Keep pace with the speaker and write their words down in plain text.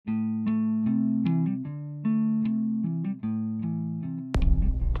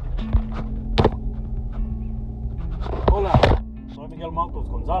Miguel Motos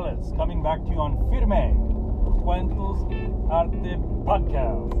Gonzalez, coming back to you on Firme Cuentos y Arte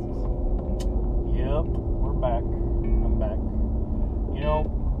Podcast. Yep, we're back. I'm back. You know,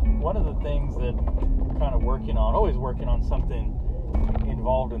 one of the things that I'm kind of always working on something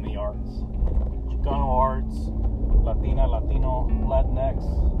involved in the arts. Chicano arts, Latino,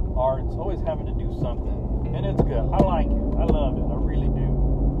 Latinx arts, always having to do something. And it's good. I like it. I love it. I really do.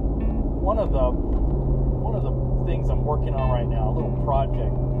 One of the things I'm working on right now, a little project,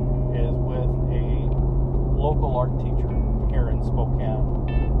 is with a local art teacher here in Spokane.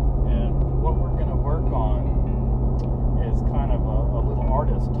 And what we're going to work on is kind of a little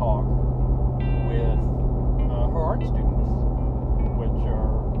artist talk with her art students, which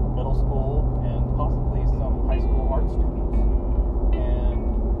are middle school and possibly some high school art students. And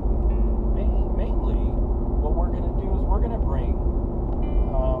mainly what we're going to do is we're going to bring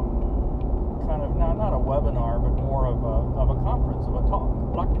kind of not a webinar, but more of a conference, of a talk,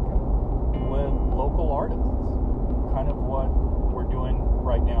 practica, with local artists. Kind of what we're doing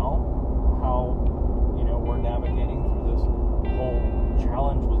right now, how we're navigating through this whole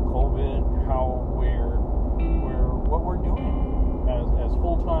challenge with COVID, how what we're doing as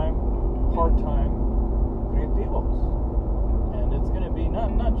full-time, part-time creativos. And it's going to be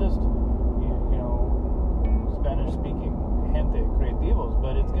not just Spanish-speaking gente creativos,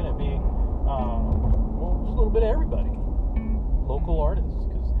 but it's going to be just a little bit of everybody, local artists.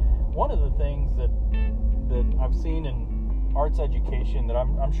 Because one of the things that I've seen in arts education that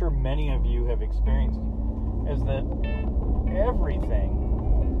I'm sure many of you have experienced is that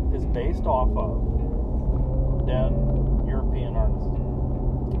everything is based off of dead European artists,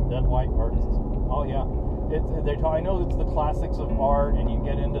 dead white artists. Oh yeah, I know it's the classics of art, and you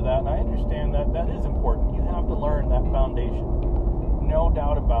get into that, and I understand that is important. You have to learn that foundation, no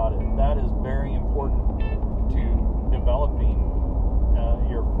doubt about it. That is very important to developing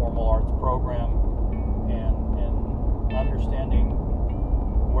your formal arts program and understanding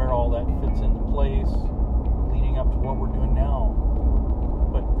where all that fits into place, leading up to what we're doing now.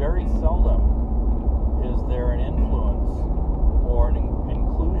 But very seldom is there an influence or an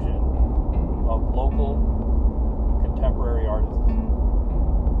inclusion of local contemporary artists.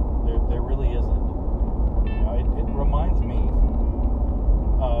 There really isn't. It reminds me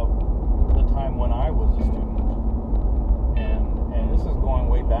of the time when I was a student, and this is going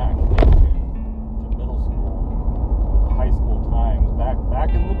way back to middle school, high school times,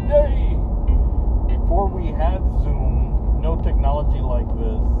 back in the day, before we had Zoom, no technology like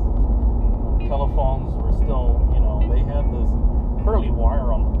this. Telephones were still, they had this curly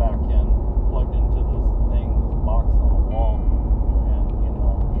wire on the back end plugged into this thing, this box on the wall, and you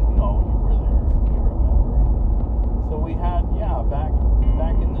were there, you remember. So we had,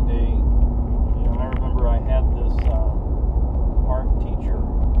 back in the day, I remember I had this art teacher,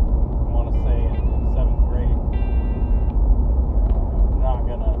 I want to say in 7th grade. I'm not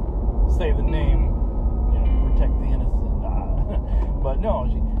gonna say the name, to protect the innocent. But no,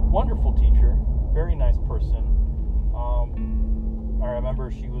 wonderful teacher, very nice person. I remember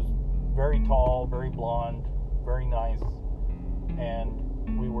she was very tall, very blonde, very nice,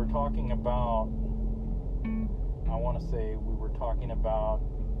 and we were talking about,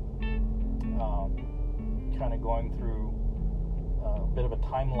 kind of going through a bit of a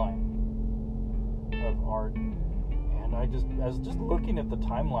timeline of art, and I was just looking at the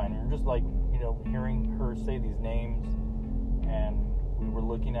timeline, and just hearing her say these names, and we were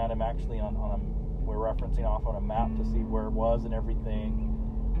looking at them actually we're referencing off on a map to see where it was, and everything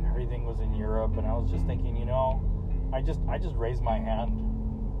was in Europe. And I was just thinking, I just raised my hand.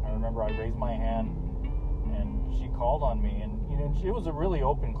 I remember I raised my hand, and she called on me, and it was a really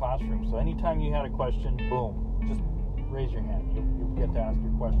open classroom, so anytime you had a question, boom, just raise your hand. You'll get to ask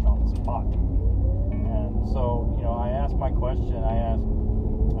your question on the spot. And so I asked my question. I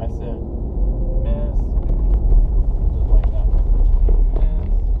said, Miss, just like that, Miss,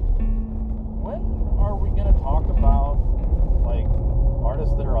 when are we going to talk about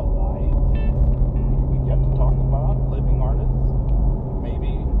artists that are alive? Do we get to talk about living artists?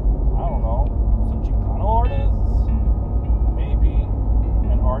 Maybe, I don't know, some Chicano artists? Maybe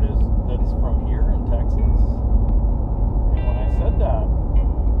an artist that's from here in Texas? And when I said that,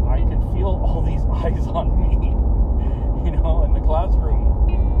 I could feel all these eyes on me. In the classroom,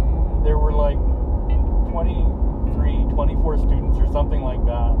 there were 24 students or something like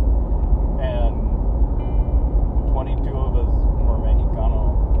that, and 22 of us were Mexicano.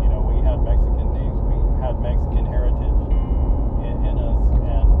 We had Mexican names, we had Mexican heritage in us,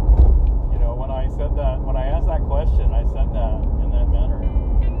 and when I asked that question, I said that in that manner.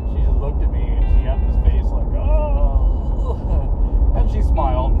 She just looked at me, and she had this face like, oh,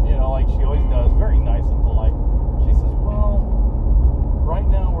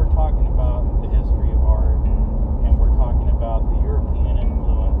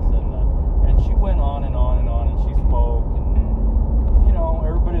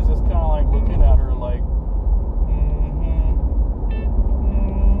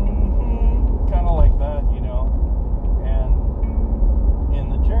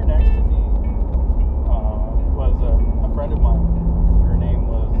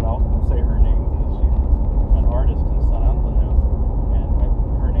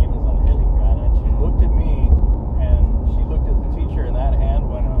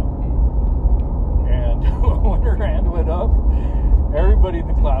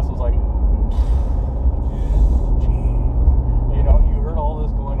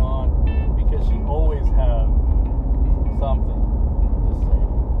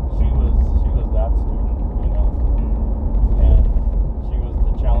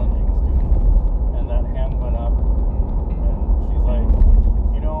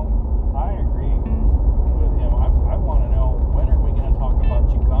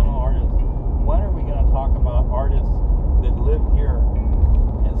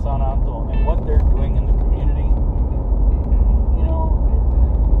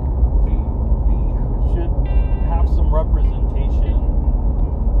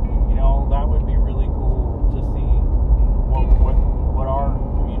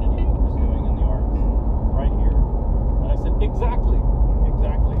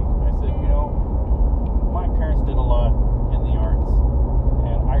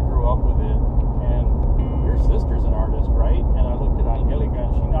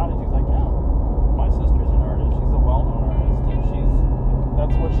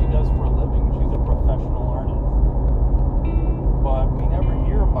 she does for a living. She's a professional artist. But we never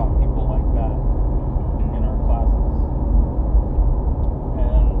hear about people like that in our classes.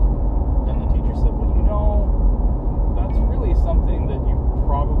 And then the teacher said, well, you know, that's really something that you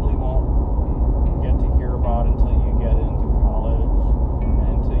probably won't get to hear about until you get into college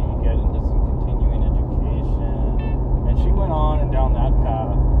and until you get into some continuing education. And she went on and down that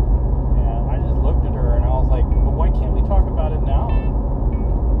path. And I just looked at her and I was like, but why can't we talk about it now?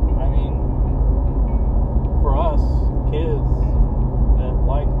 I mean, for us kids that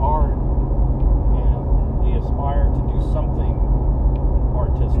like art and we aspire to do something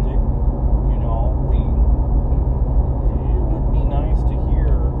artistic, you know, it would be nice to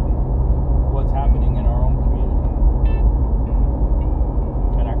hear what's happening in our own community.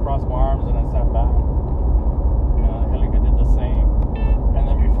 And I crossed my arms and I sat back. Helga did the same. And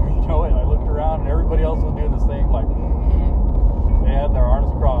then before you know it, I looked around and everybody else was doing the same, like, they had their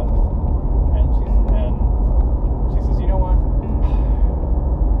arms crossed. And she says, you know what?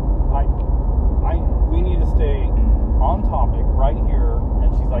 We need to stay on topic right here.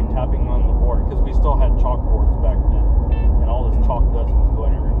 And she's like tapping on the board because we still had chalkboards back then, and all this chalk dust was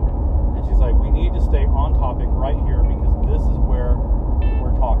going everywhere. And she's like, we need to stay on topic right here because this is where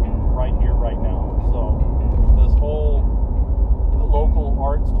we're talking, right here, right now. So this whole local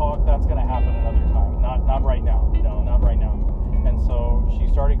arts talk, that's going to happen another time. Not right now. No, not right now. And so she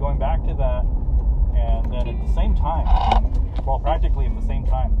started going back to that, and then at the same time, well, practically at the same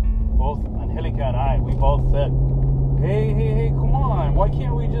time, both Angelica and I, we both said, hey, come on, why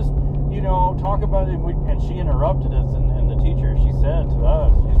can't we just, you know, talk about it? And she interrupted us, and the teacher, she said to us,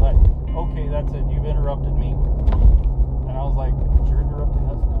 she's like, okay, that's it, you've interrupted me. And I was like, but you're interrupting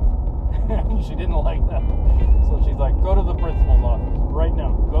us now. She didn't like that. So she's like, go to the principal's office right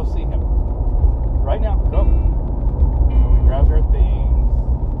now, go see him. Right now, go. So we grabbed our things,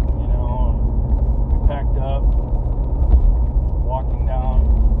 you know, we packed up, walking down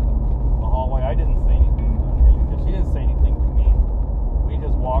the hallway. I didn't say anything to Angelica. She didn't say anything to me. We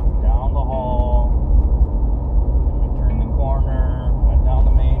just walked down the hall. We turned the corner, went down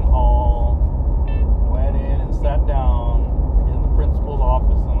the main hall, went in and sat down in the principal's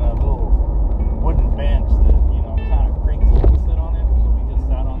office on that little wooden bench that, you know, kind of creaks when we sit on it. So we just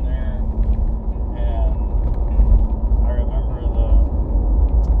sat on there. And I remember the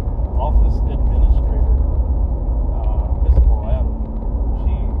office administrator, Miss Corlett,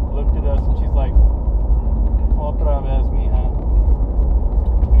 she looked at us and she's like, otra vez, mija.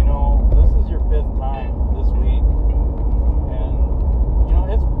 You know, this is your 5th time this week. And, you know,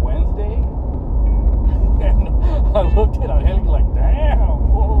 it's Wednesday. And I looked at Angelica like, damn,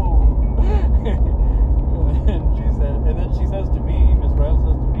 whoa. And then she says to me, Miss Rail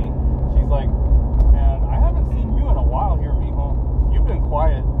says to me, she's like, man, I haven't seen you in a while here, mijo. You've been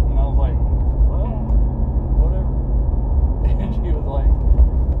quiet. And I was like, well, whatever. And she was like,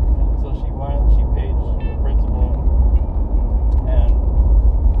 so she paged the principal, and,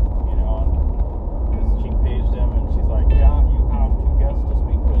 you know, she paged him, and she's like, yeah, you have 2 guests to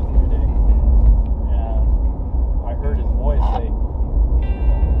speak with today. And I heard his voice.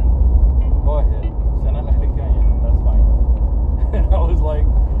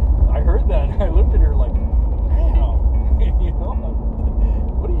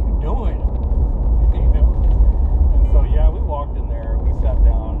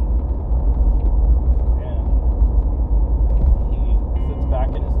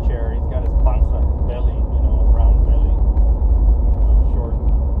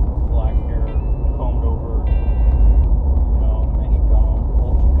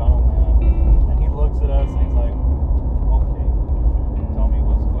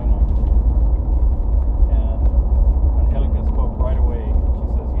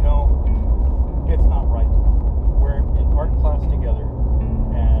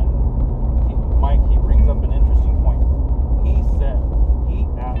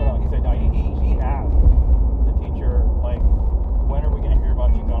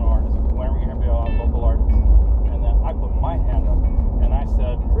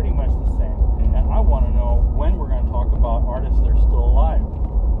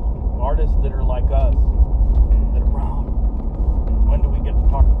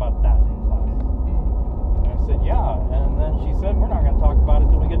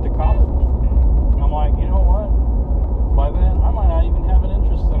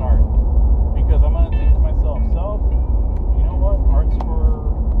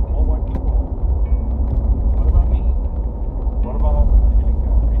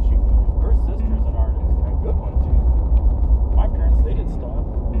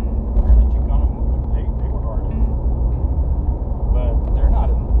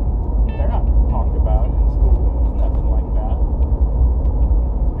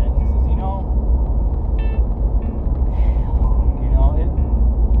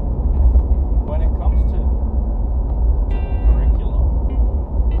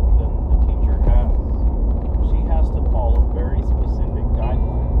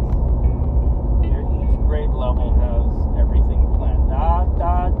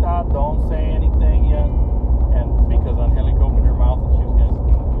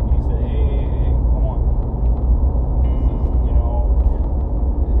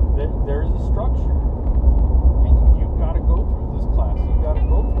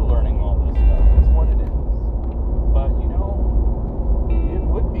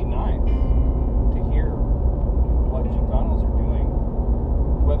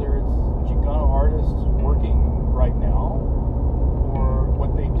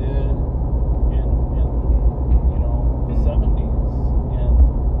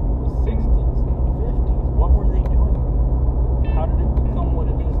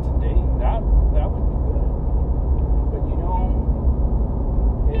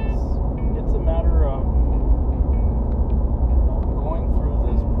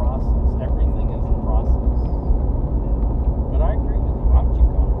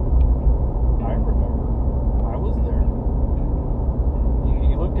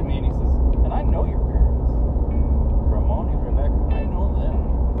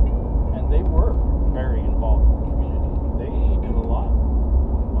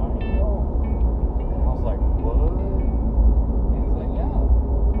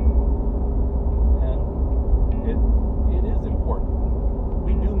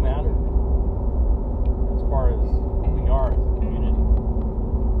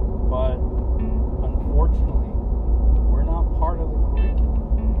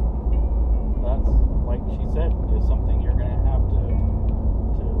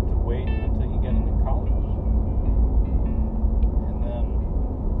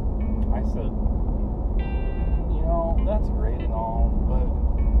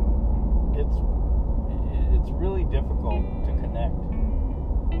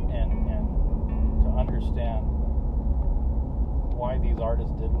 understand why these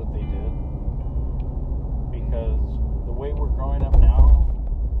artists did what they did, because the way we're growing up now,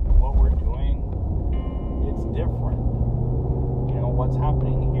 what we're doing, it's different. You know, what's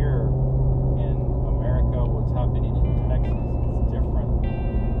happening here in America, what's happening in Texas, it's different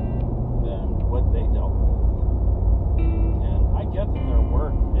than what they dealt with. And I get that their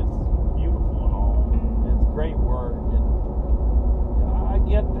work, it's beautiful and all, it's great work, and I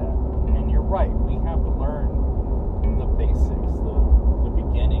get that. And you're right, we have to learn the basics, the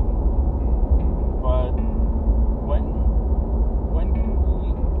beginning. But when can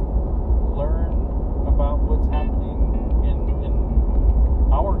we learn about what's happening in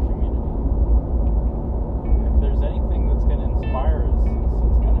our community? If there's anything that's going to inspire us,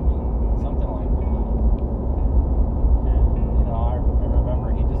 it's going to be something like that. And, you know, I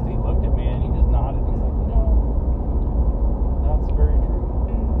remember he looked at me and he just nodded. He's like, you know, that's very true.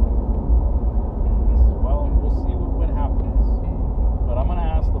 He says, well, we'll see what happens. But I'm going to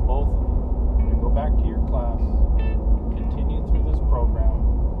ask the both of you to go back to your class, continue through this program,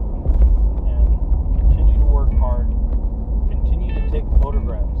 and continue to work hard, continue to take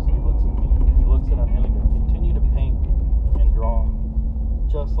photographs. He looks at me, he looks at Angelica, continue to paint and draw,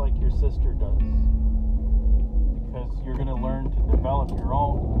 just like your sister does. Because you're going to learn to develop your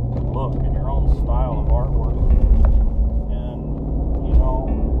own look and your own style of artwork. And, you know,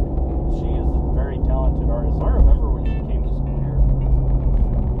 she is a very talented artist. I remember when she came to school here,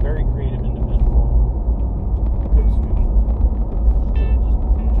 very creative individual, good student,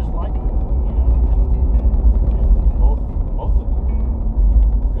 just like her, you know, and both of you,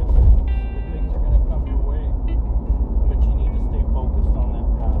 good things are going to come your way, but you need to stay focused on that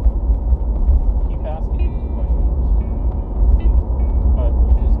path. Keep asking these questions, but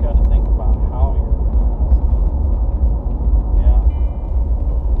you just got to think about how you're going to ask them. Yeah.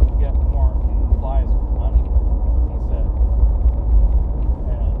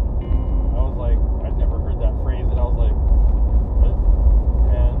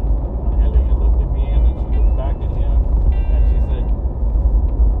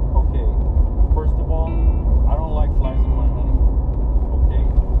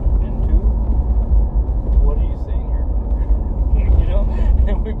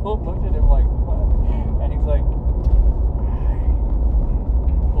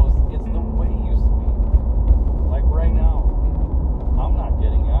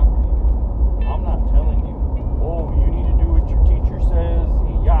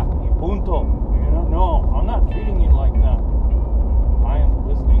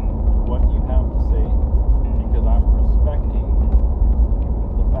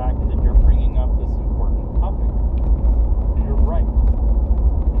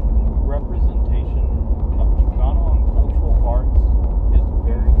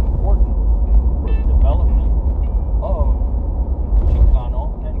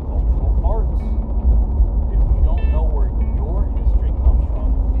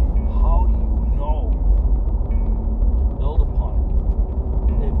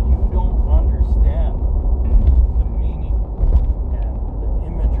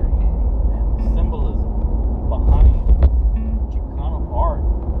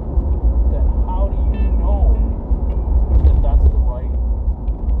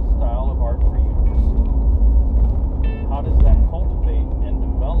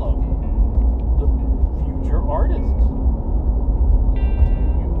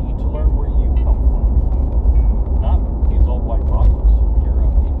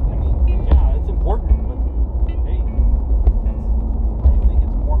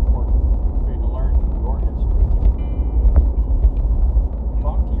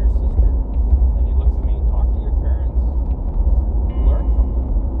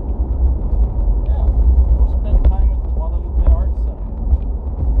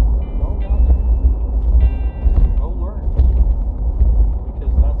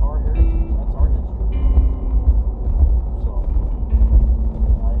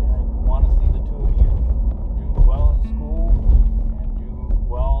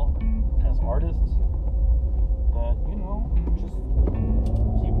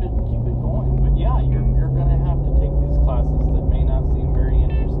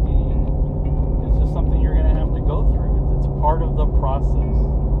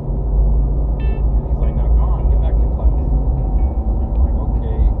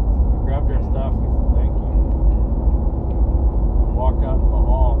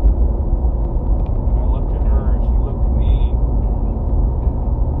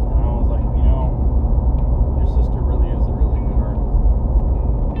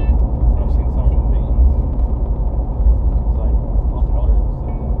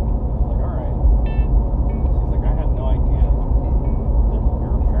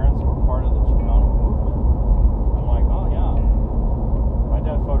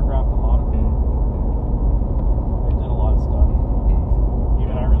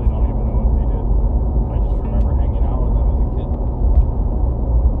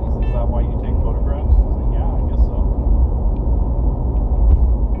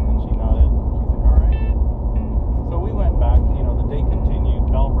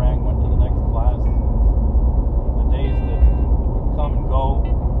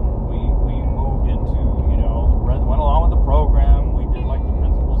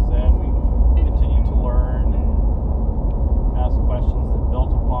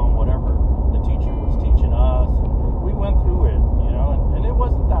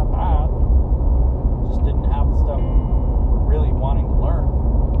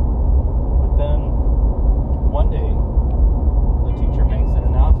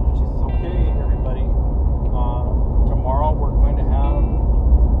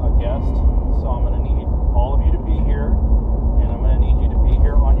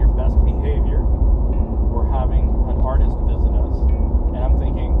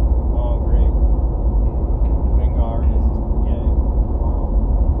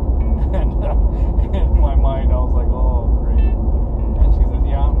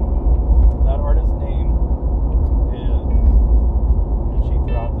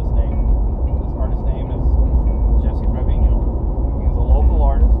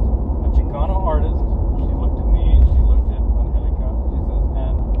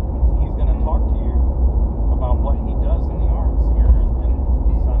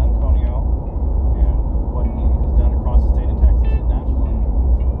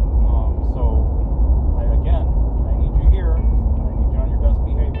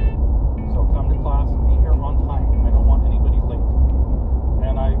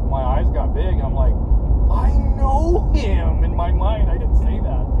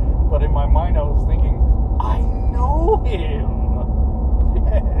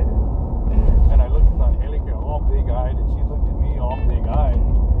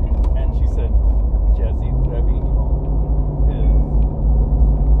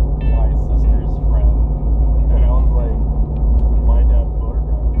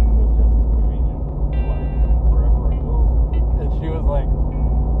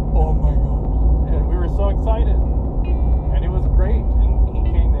 excited. And it was great. And he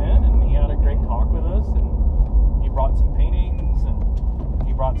came in and he had a great talk with us, and he brought some paintings and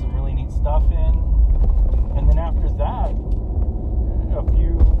he brought some really neat stuff in. And then after that, a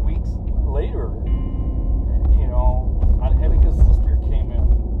few weeks later, Angelica's sister came in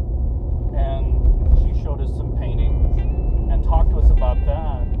and she showed us some paintings and talked to us about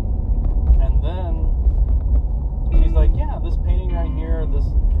that. And then she's like, yeah, this painting right here, this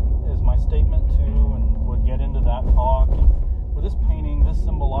is my statement too, and would get into that talk. And with this painting, this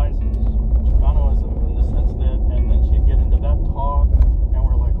symbolizes Chicanoism in the sense that, and then she'd get into that talk, and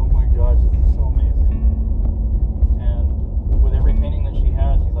we're like, oh my gosh, this is so amazing. And with every painting that she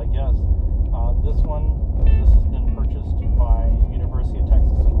had, she's like, yes, this has been purchased by University of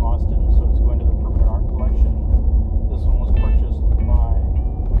Texas in Austin, so it's going to the permanent art collection. This one was purchased by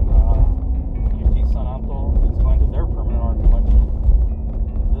UT San Anto. It's going to their permanent art collection.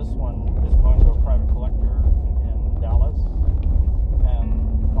 This one is going to a private collector in Dallas.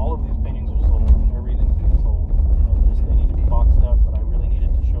 And all of these paintings are sold. Everything's been sold. They need to be boxed up, but I really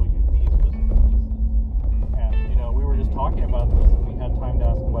needed to show you these specific pieces. And, we were just talking about this, and we had time to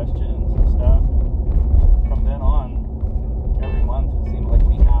ask questions and stuff. From then on, every month it seemed like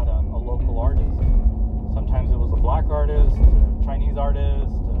we had a local artist. Sometimes it was a black artist, a Chinese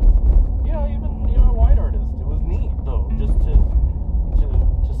artist, even a white artist. It was neat though, just to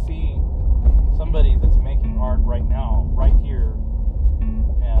see somebody that's making art right now, right here,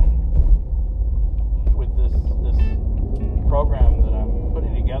 and with this program that I'm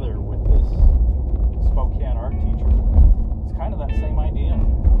putting together with this Spokane art teacher. It's kind of that same idea.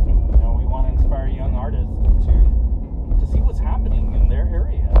 We want to inspire young artists to see what's happening in their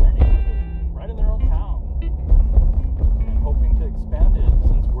area, in their neighborhood, right in their own town, and hoping to expand it.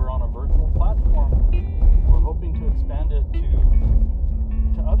 Since we're on a virtual platform, we're hoping to expand it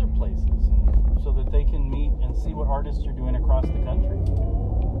to other places, and so that they can meet and see what artists are doing across the country,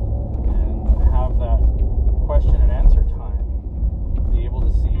 and have that question and answer time, be able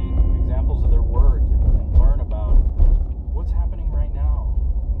to see examples of their work and learn about what's happening right now.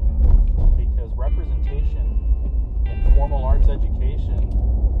 Because representation in formal arts education,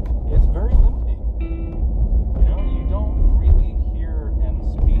 it's very limiting. You don't really hear and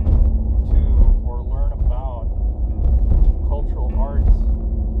speak to or learn about cultural arts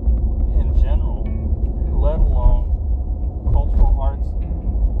in general, let alone cultural arts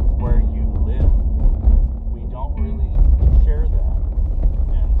where you live. We don't really share that.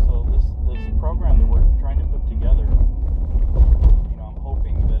 And so this program that we're trying to put together, I'm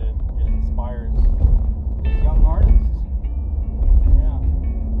hoping that it inspires these young artists. Yeah.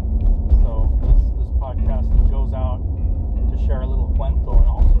 So this podcast goes out to share a little cuento, and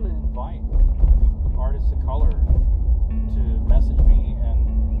also to invite artists of color to message me and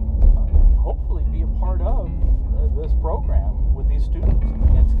hopefully be a part of this program with these students.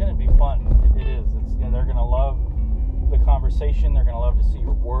 It's going to be fun. It is. They're going to love the conversation. They're going to love to see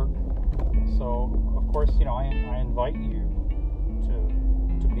your work. So, of course, I invite you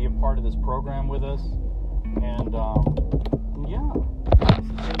to be a part of this program with us. And, this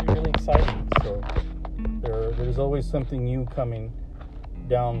is going to be really exciting. So, there's always something new coming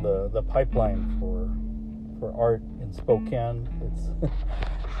down the pipeline for art in Spokane. It's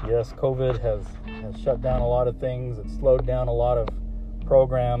yes, COVID has shut down a lot of things. It's slowed down a lot of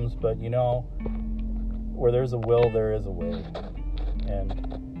programs, but where there's a will, there is a way, and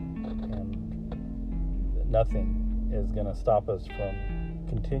nothing is going to stop us from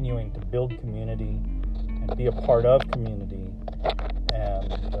continuing to build community and be a part of community.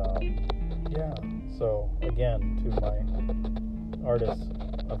 And so again, to my artists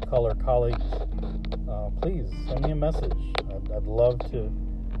of color colleagues, please send me a message. I'd love to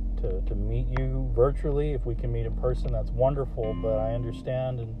meet you virtually. If we can meet in person, that's wonderful, but I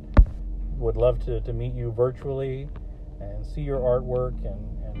understand and would love to meet you virtually and see your artwork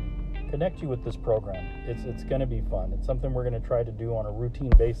and connect you with this program. It's going to be fun. It's something we're going to try to do on a routine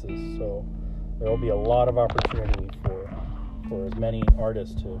basis, so there will be a lot of opportunity for as many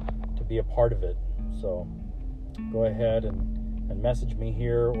artists to be a part of it. So go ahead and message me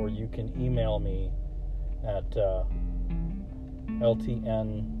here, or you can email me at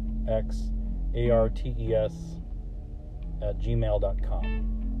ltnxartes@gmail.com.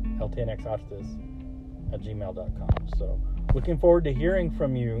 ltnxartes@gmail.com. So looking forward to hearing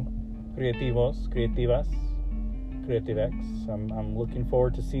from you, creativos, creativas, creativex. I'm looking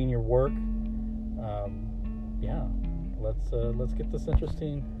forward to seeing your work. Let's get this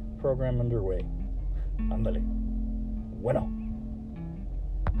interesting program underway. Ándale. Bueno.